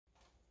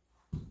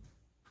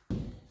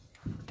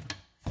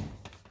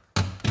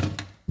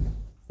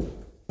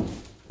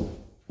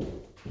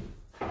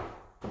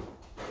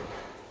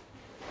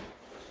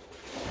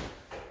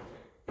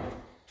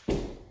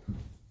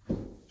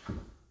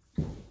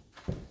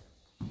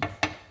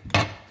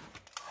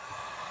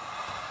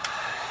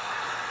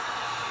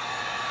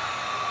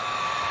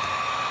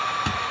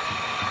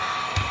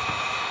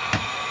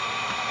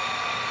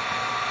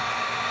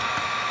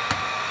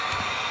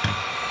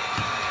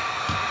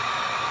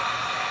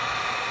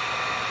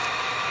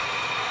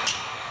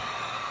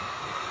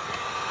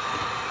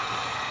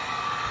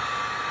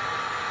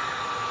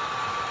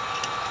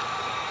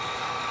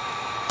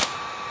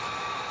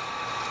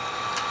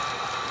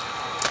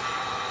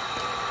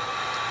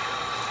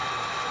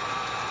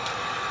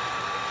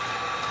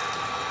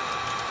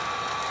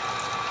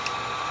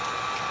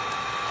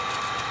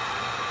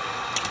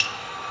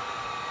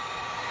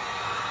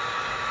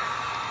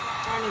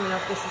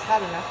this is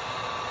hot enough.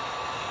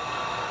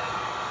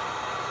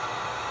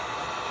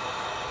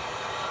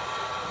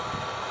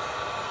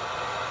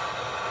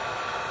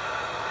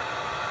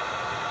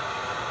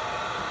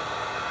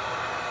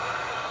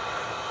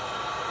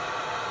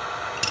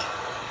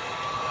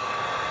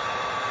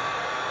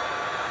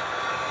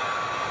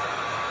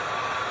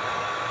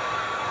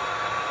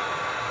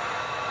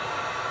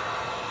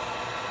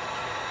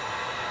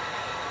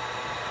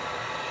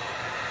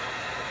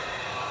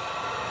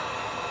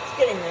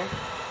 Get in there.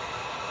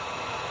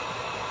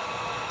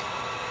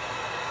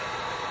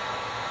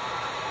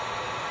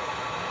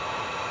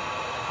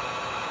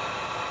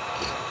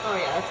 Oh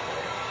yeah, that's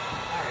better.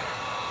 All right.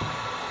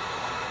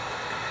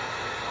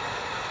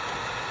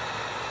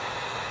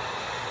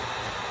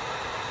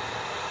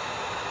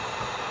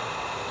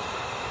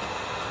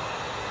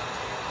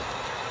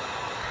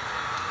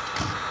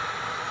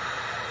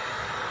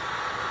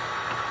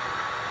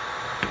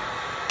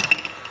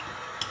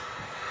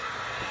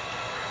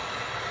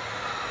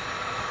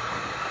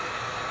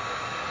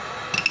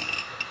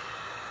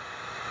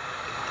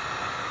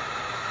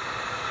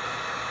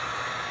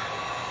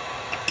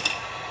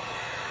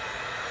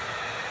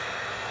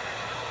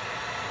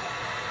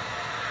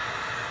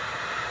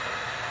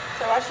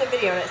 So I watched the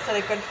video and it said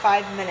a good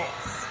 5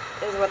 minutes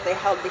is what they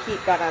held the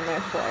heat gun on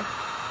there for.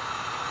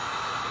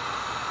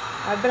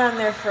 I've been on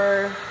there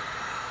for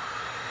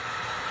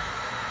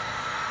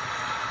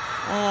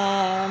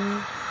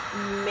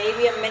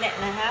maybe a minute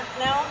and a half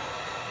now.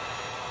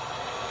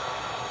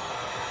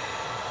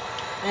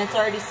 And it's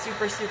already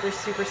super, super,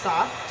 super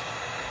soft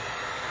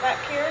back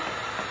here.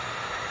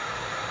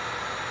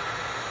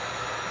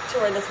 To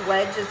where this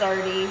wedge is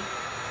already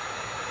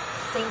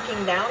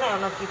sinking down. I don't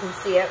know if you can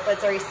see it, but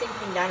it's already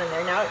sinking down in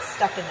there. Now it's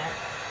stuck in there.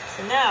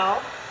 So now,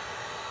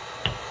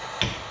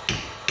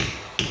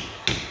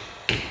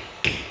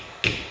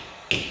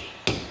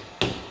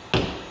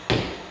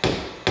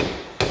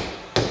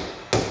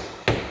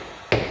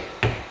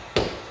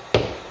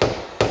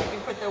 you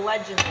put the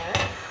wedge in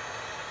there.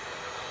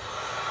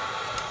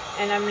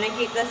 And I'm going to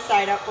heat this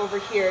side up over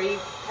here. You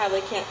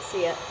probably can't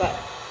see it, but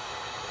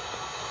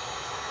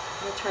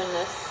I'm going to turn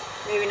this.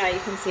 Maybe now you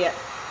can see it.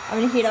 I'm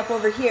going to heat up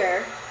over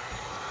here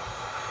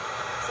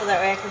so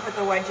that way I can put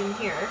the wedge in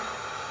here.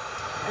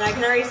 And I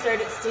can already start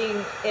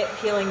seeing it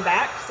peeling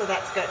back, so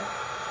that's good.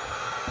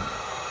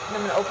 And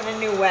I'm going to open a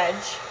new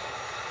wedge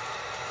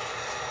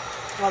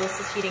while this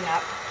is heating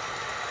up.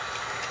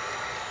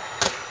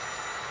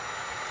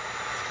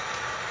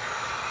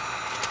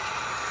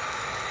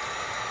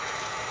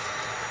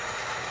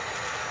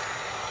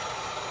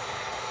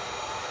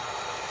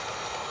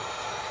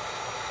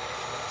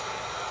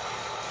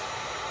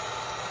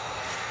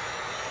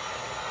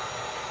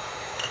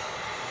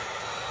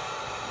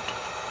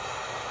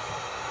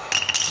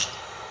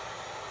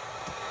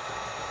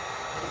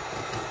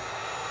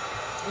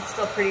 It's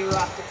still pretty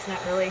rough, it's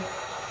not really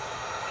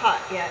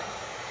hot yet.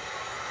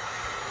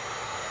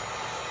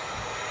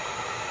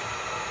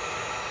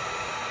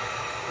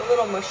 It's a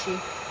little mushy,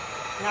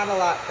 not a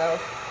lot though,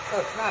 so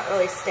it's not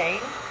really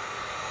staying.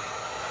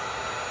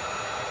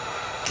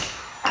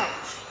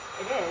 Ouch,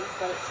 it is,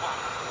 but it's not.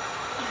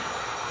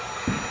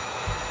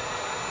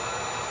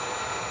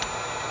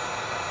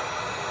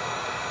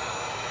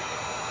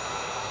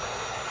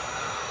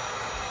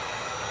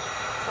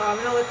 So I'm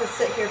going to let this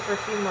sit here for a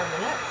few more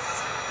minutes.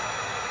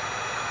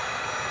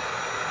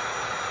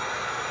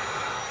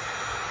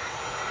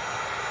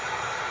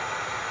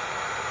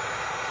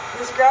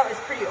 This grout is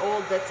pretty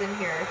old that's in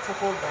here to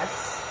hold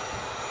this.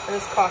 Or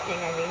this caulking,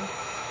 I mean.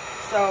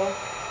 So,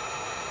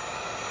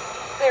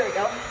 there we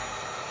go.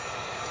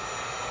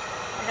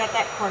 I got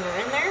that corner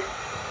in there.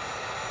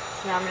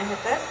 So now I'm going to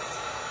hit this.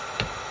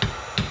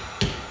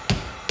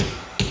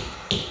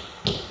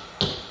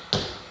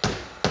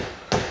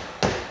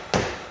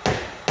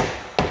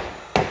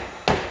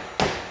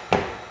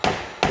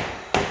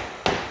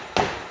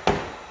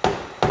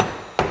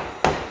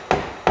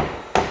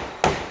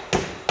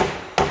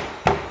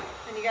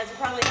 You guys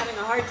are probably having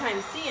a hard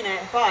time seeing it,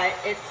 but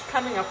it's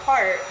coming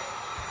apart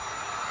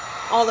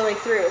all the way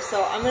through.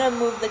 So I'm going to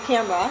move the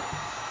camera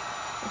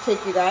and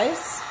take you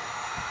guys,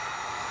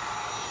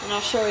 and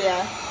I'll show you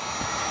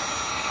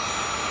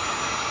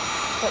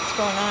what's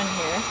going on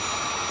here.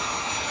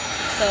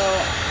 So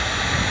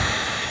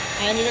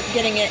I ended up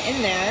getting it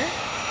in there,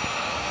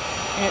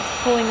 and it's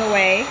pulling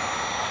away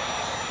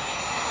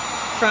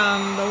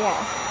from the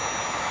wall.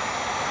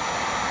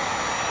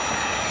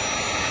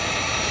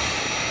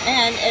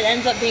 And it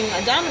ends up being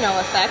a domino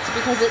effect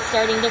because it's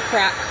starting to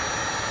crack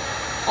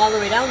all the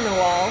way down the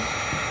wall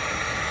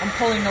and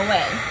pulling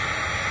away.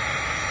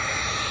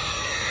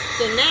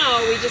 So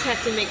now we just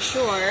have to make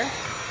sure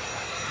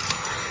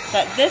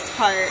that this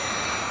part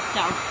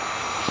down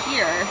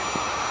here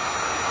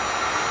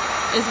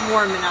is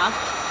warm enough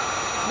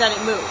that it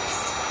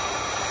moves.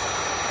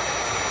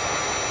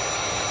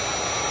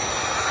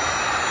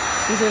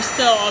 Because there's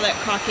still all that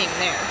caulking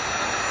there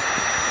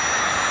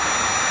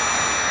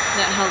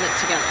that held it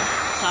together.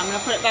 So I'm going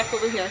to put it back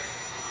over here.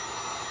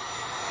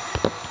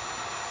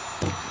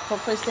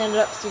 hopefully stand it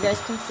up so you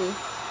guys can see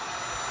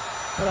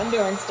what I'm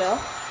doing still.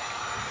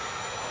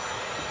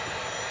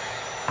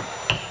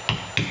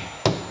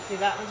 See,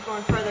 that one's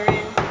going further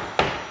in.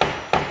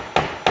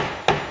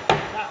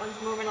 That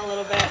one's moving a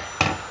little bit.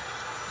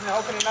 I'm going to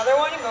open another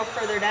one and go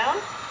further down.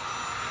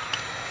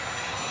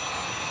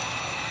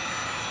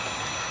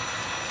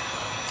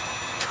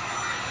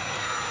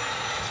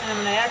 And I'm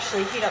going to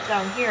actually heat up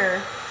down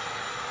here.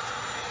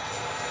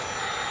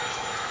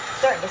 It's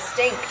starting to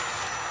stink.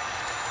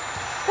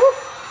 Whew.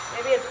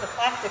 Maybe it's the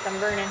plastic I'm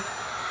burning.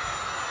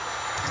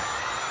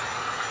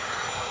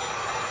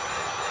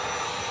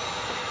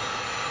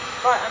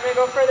 But I'm going to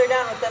go further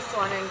down with this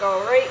one and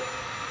go right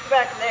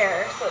back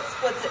there so it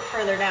splits it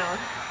further down.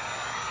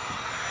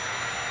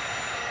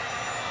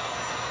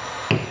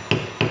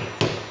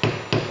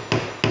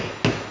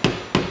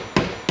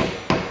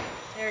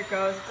 There it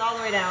goes. It's all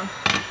the way down.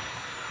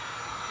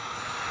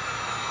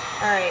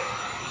 Alright,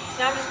 so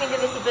now I'm just going to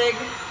give this a big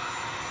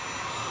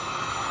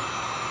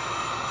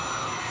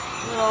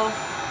little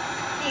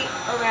heat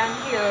around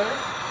here.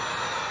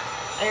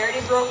 I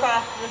already broke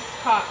off this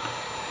top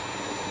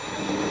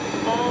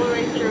all the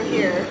way through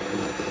here.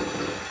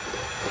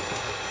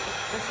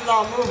 This is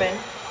all moving.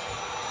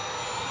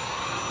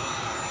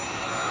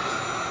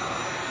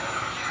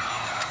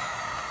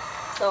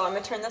 So I'm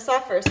going to turn this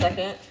off for a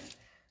second.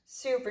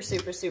 Super,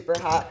 super, super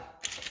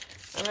hot.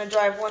 I'm going to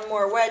drive one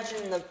more wedge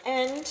in the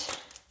end.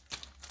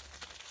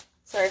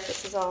 Sorry if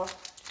this is all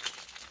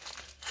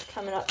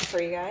coming up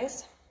for you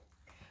guys.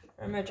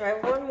 I'm going to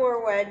drive one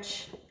more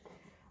wedge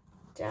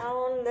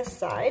down this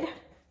side.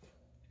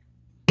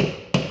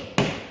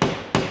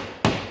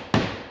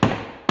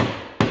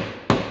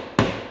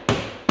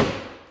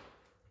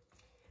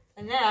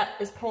 And that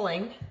is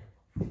pulling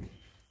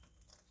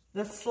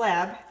the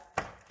slab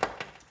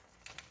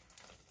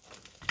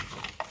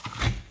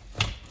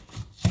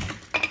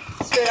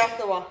straight off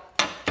the wall.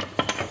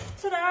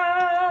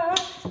 Ta-da!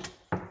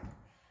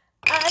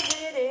 I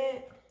did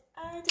it!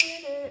 I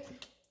did it!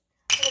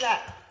 Look at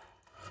that.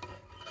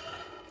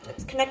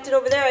 It's connected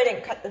over there. I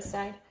didn't cut this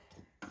side.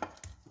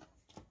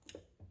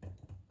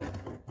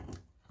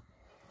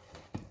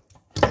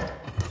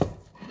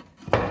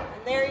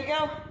 And there you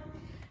go.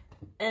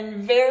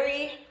 And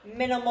very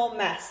minimal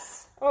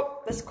mess.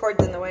 Oh, this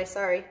cord's in the way,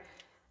 sorry.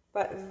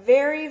 But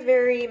very,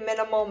 very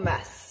minimal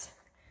mess.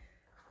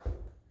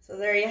 So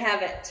there you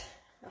have it.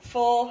 A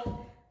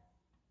full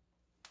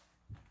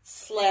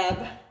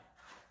slab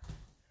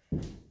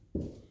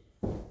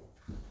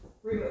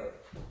removed.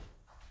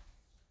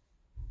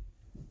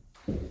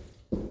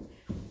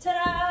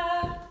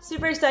 Ta-da!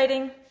 Super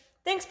exciting.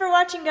 Thanks for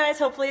watching, guys.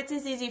 Hopefully it's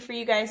as easy for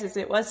you guys as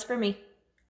it was for me.